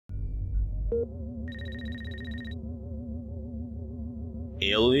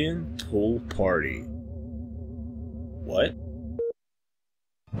Alien pool party. What?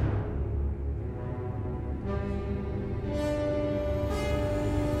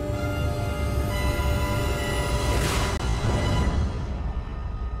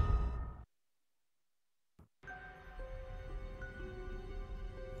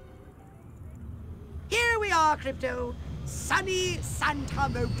 Here we are, Crypto. Sunny Santa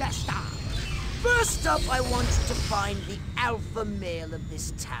Modesta. First up, I want to find the alpha male of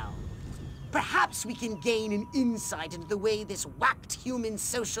this town. Perhaps we can gain an insight into the way this whacked human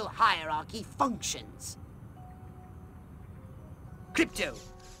social hierarchy functions. Crypto,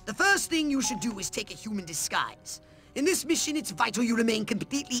 the first thing you should do is take a human disguise. In this mission, it's vital you remain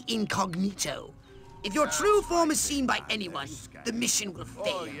completely incognito. If your true form is seen by anyone, the mission will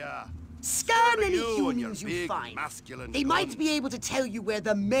fail. Scan any humans you find. They might be able to tell you where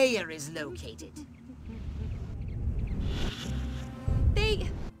the mayor is located.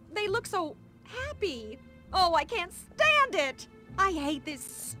 They look so happy. Oh, I can't stand it. I hate this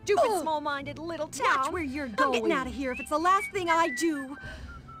stupid, small-minded little town. Watch where you're going. I'm getting out of here if it's the last thing I do.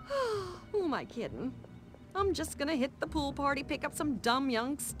 Who am I kidding? I'm just gonna hit the pool party, pick up some dumb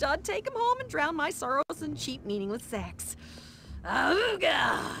young stud, take him home, and drown my sorrows in cheap, meaningless sex.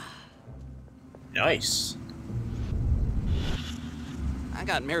 Ooga! Nice. I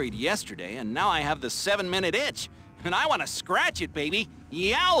got married yesterday, and now I have the 7-minute itch. And I want to scratch it, baby.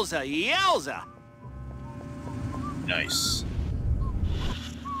 Yowza, yowza. Nice.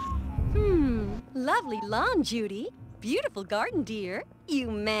 Lovely lawn, Judy. Beautiful garden, dear.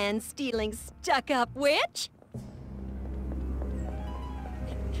 You man-stealing, stuck-up witch.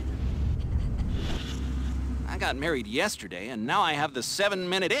 I got married yesterday, and now I have the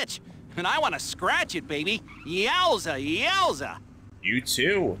 7-minute itch. And I want to scratch it, baby. Yowza, yowza. You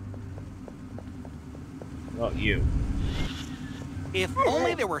too. Well, you. If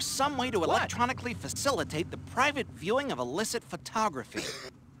only there were some way to electronically facilitate the private viewing of illicit photography.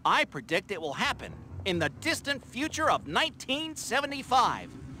 I predict it will happen in the distant future of 1975.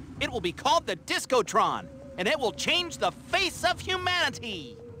 It will be called the Discotron, and it will change the face of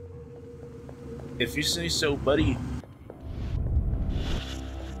humanity. If you say so, buddy.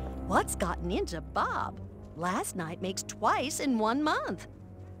 What's gotten into Bob? Last night makes twice in 1 month.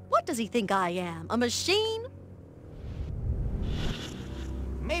 What does he think I am, a machine?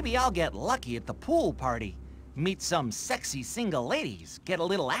 Maybe I'll get lucky at the pool party. Meet some sexy single ladies, get a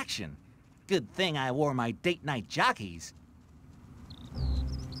little action. Good thing I wore my date night jockeys.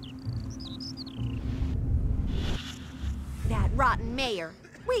 That rotten mayor.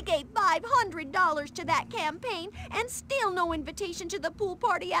 We gave $500 to that campaign and still no invitation to the pool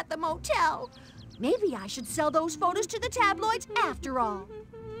party at the motel. Maybe I should sell those photos to the tabloids after all.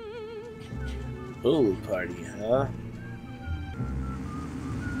 Pool party, huh?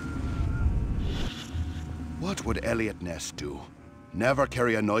 What would Elliot Ness do? Never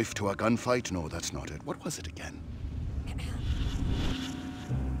carry a knife to a gunfight? No, that's not it. What was it again?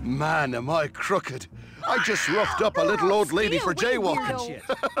 Man, am I crooked. I just roughed up a little old lady for jaywalking.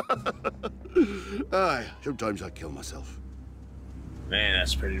 Aye, sometimes I kill myself. Man,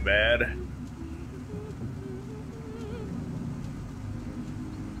 that's pretty bad.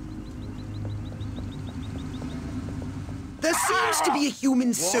 There seems to be a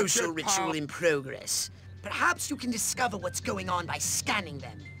human social ritual in progress. Perhaps you can discover what's going on by scanning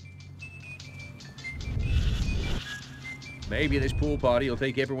them. Maybe this pool party will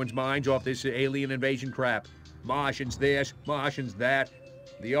take everyone's minds off this alien invasion crap. Martians this, Martians that.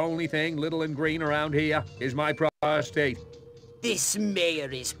 The only thing little and green around here is my prostate. This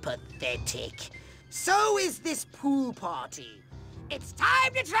mayor is pathetic. So is this pool party. It's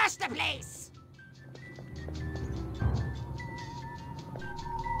time to trash the place!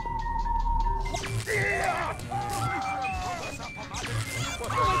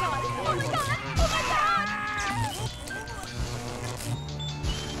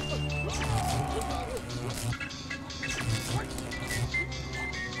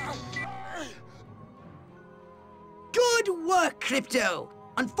 Good work, Crypto!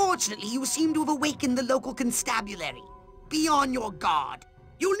 Unfortunately, you seem to have awakened the local constabulary. Be on your guard.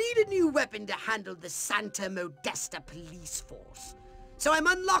 You'll need a new weapon to handle the Santa Modesta police force. So I'm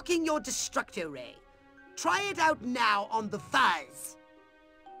unlocking your Destructo Ray. Try it out now on the Fuzz.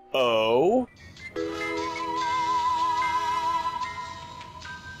 Oh?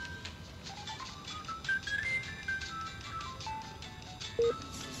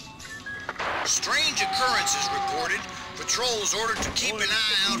 Strange occurrences reported. Patrols ordered to keep an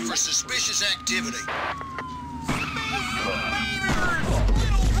eye out for suspicious activity.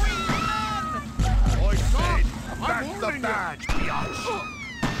 badge, biatch!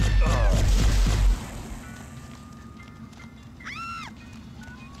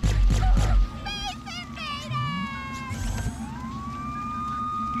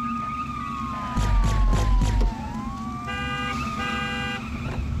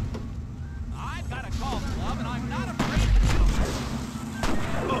 I've got a golf club, and I'm not afraid to use it.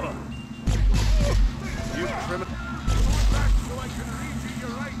 You criminal...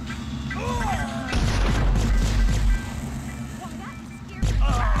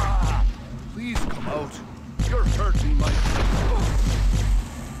 Please come out. You're hurting my...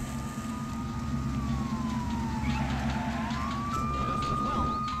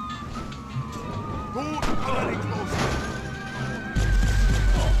 Don't come any closer.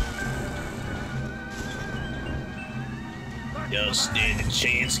 Y'all stand a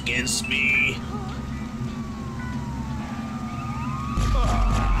chance against me.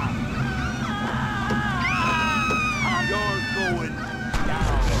 You're going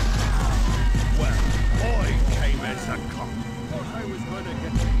down. Well, I came as a cop. Thought I was going to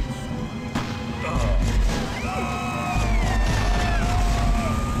get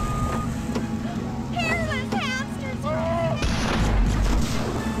Hairless hamsters!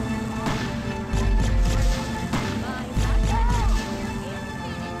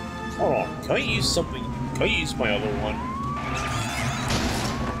 Hold on, can I use something? Can I use my other one?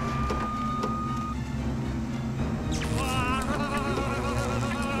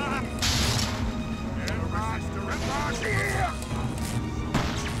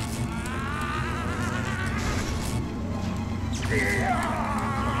 You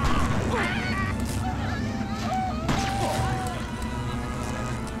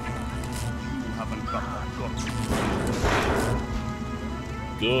haven't got that gun.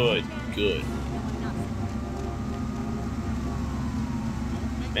 Good, good.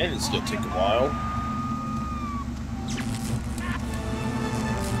 Man, it's gonna take a while.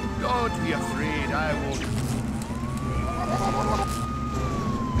 Don't be afraid, I won't.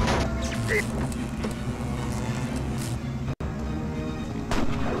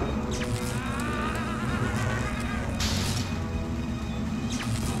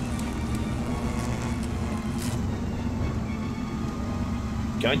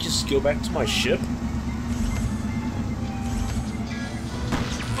 Can I just go back to my ship?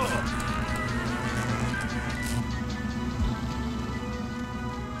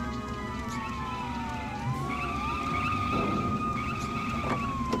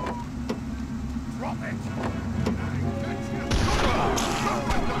 Drop it!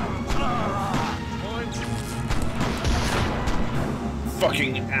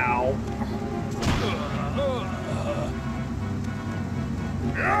 Fucking ow.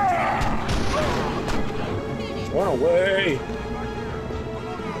 Run away!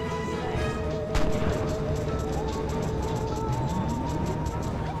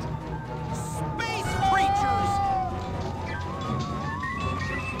 Space creatures!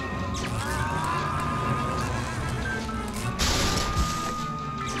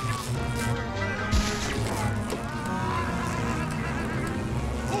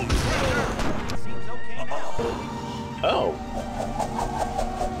 Seems okay now. Oh.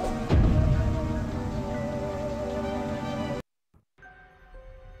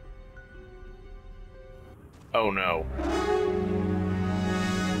 Oh no.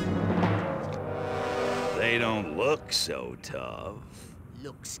 They don't look so tough.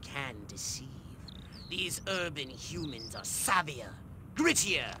 Looks can deceive. These urban humans are savvier,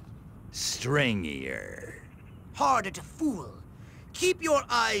 grittier, Stringier. harder to fool. Keep your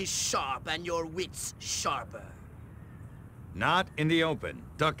eyes sharp and your wits sharper. Not in the open.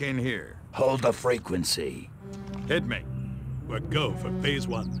 Duck in here. Hold the frequency. Hit me. We're go for phase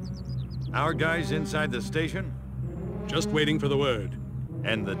 1. Our guys inside the station? Just waiting for the word.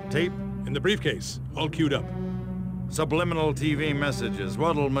 And the tape? In the briefcase, all queued up. Subliminal TV messages.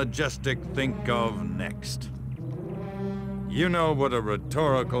 What'll Majestic think of next? You know what a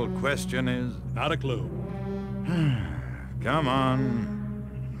rhetorical question is? Not a clue. Come on.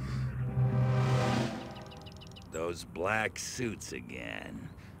 Those black suits again.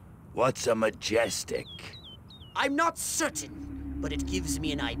 What's a Majestic? I'm not certain, but it gives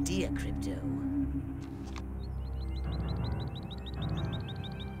me an idea, Crypto.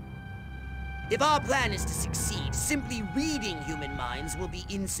 If our plan is to succeed, simply reading human minds will be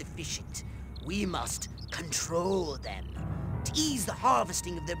insufficient. We must control them. To ease the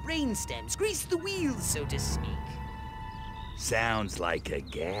harvesting of their brainstems, grease the wheels, so to speak. Sounds like a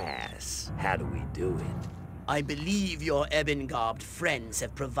gas. How do we do it? I believe your ebon-garbed friends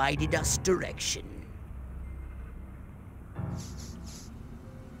have provided us direction.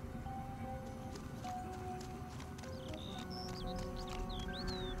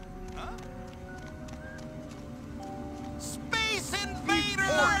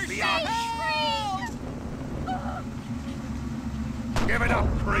 Give it up,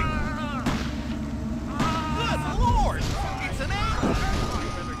 creep! Good lord! It's an alien!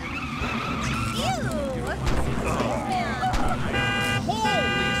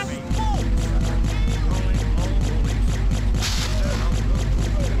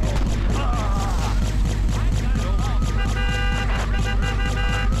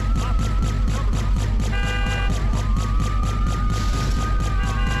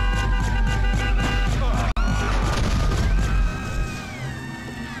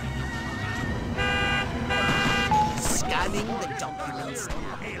 Scanning the documents now.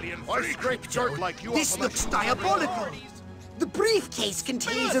 I scrape dirt like you This looks diabolical. The briefcase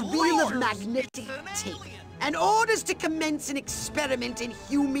contains a reel of magnetic tape and orders to commence an experiment in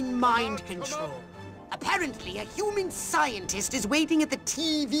human mind control. Apparently, a human scientist is waiting at the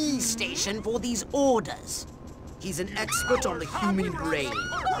TV station for these orders. He's an expert on the human brain.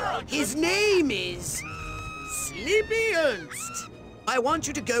 His name is Sleepy Ernst. I want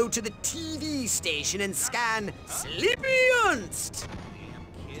you to go to the TV station and scan Sleepy Ernst.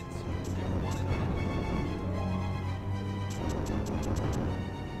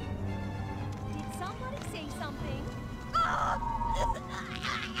 Did somebody say something?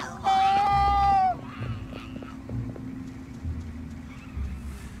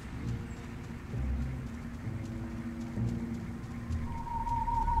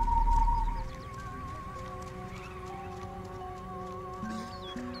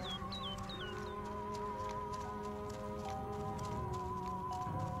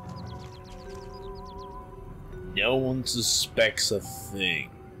 No one suspects a thing.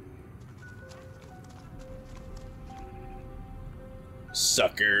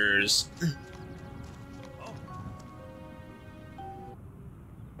 Suckers.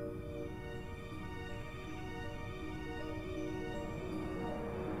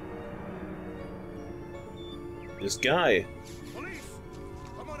 This guy. Police!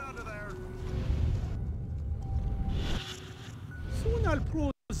 Come on out of there! Soon I'll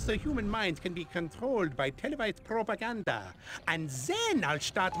prove the human mind can be controlled by televised propaganda. And then I'll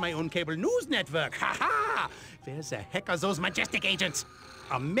start my own cable news network. Ha ha! Where the heck are those majestic agents?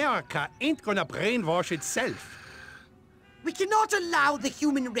 America ain't gonna brainwash itself. We cannot allow the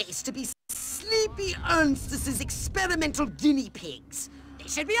human race to be Sleepy Ernst's experimental guinea pigs. They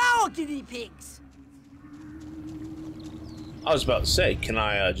should be our guinea pigs. I was about to say, can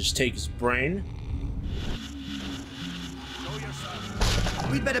I just take his brain?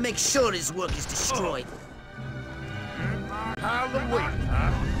 We'd better make sure his work is destroyed. Halloween,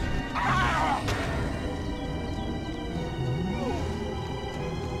 huh?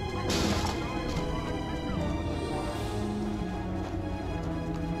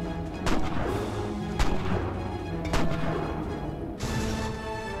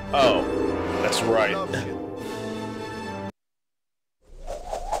 Oh, that's right.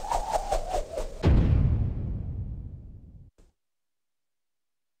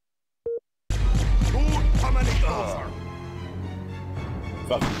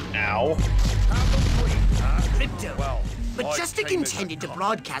 Fucking ow. Crypto. Majestic intended to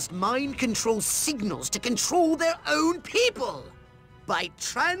broadcast mind control signals to control their own people. By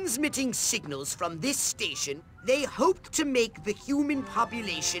transmitting signals from this station, they hoped to make the human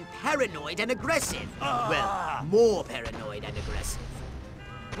population paranoid and aggressive. Well, more paranoid and aggressive.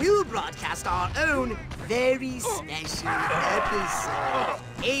 We'll broadcast our own very special episode.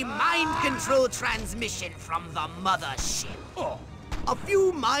 A mind control transmission from the mothership. A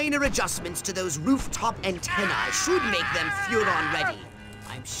few minor adjustments to those rooftop antennae should make them Furon ready.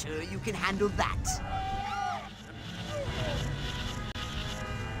 I'm sure you can handle that.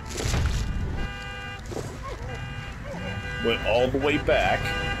 Went all the way back.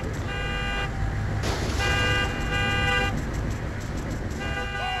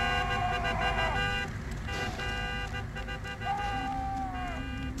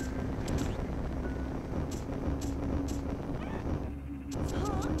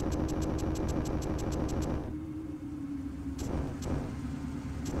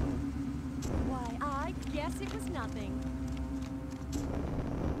 Why, I guess it was nothing.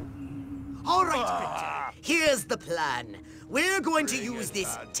 All right, Crypto. Here's the plan. We're going to use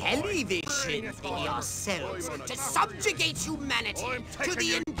this television thingy ourselves to subjugate humanity to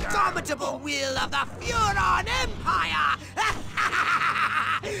the indomitable will of the Furon Empire!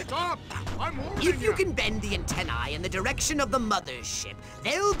 Stop! I'm warning If you can bend the antennae in the direction of the mothership,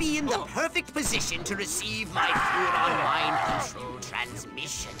 they'll be in the perfect position to receive my Furon mind control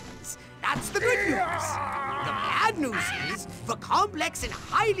transmissions. That's the good news. The bad news is, for complex and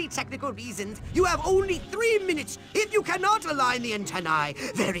highly technical reasons, you have only 3 minutes. If you cannot align the antennae,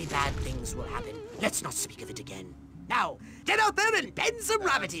 very bad things will happen. Let's not speak of it again. Now, get out there and bend some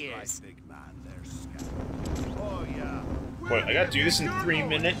rabbit ears. Oh, yeah. Wait, I gotta do this in 3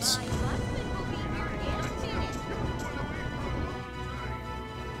 minutes?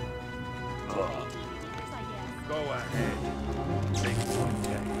 Go ahead. Take one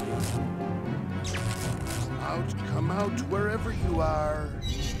day. Out, come out wherever you are.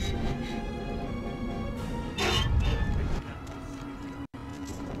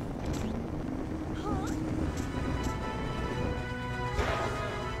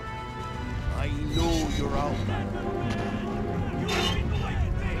 I know you're out.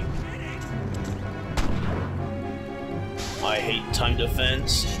 I hate time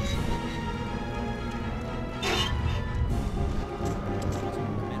defense.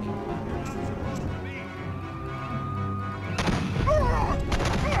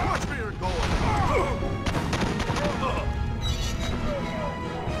 Watch where you're going.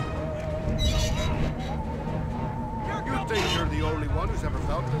 You think you're the only one who's ever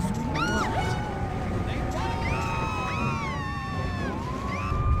felt this?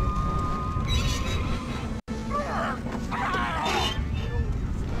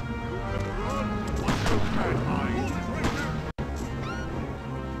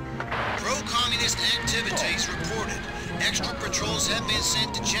 Pro-communist activities reported. Extra patrols have been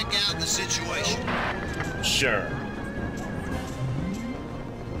sent to check out the situation. Sure.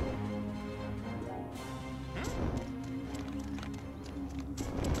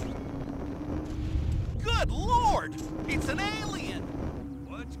 Good Lord! It's an alien!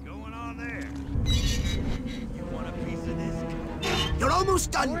 What's going on there? You want a piece of this? You're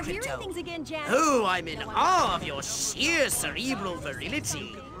almost done, We're hearing Crypto. things again, Janet. Oh, I'm in awe of your sheer cerebral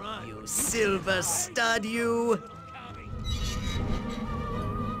virility. You silver stud, you.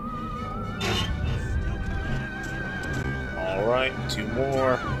 Alright, 2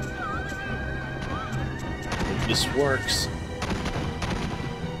 more. If this works.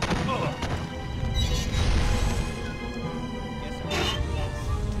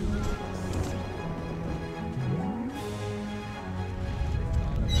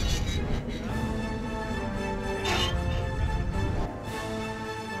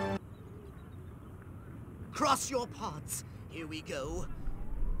 Cross your pods. Here we go.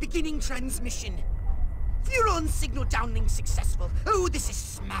 Beginning transmission. Furon signal downlink successful. Oh, this is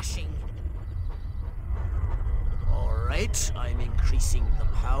smashing. All right, I'm increasing the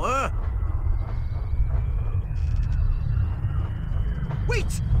power.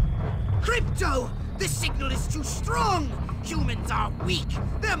 Wait! Crypto! The signal is too strong! Humans are weak.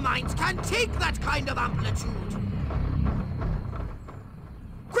 Their minds can't take that kind of amplitude.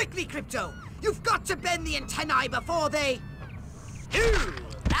 Quickly, Crypto! You've got to bend the antennae before they... Ew!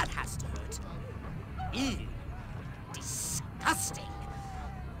 That has to hurt. Ew. Disgusting.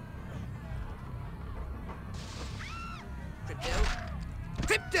 Crypto?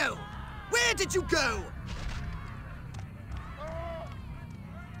 Crypto! Where did you go?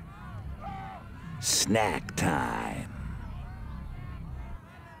 Snack time.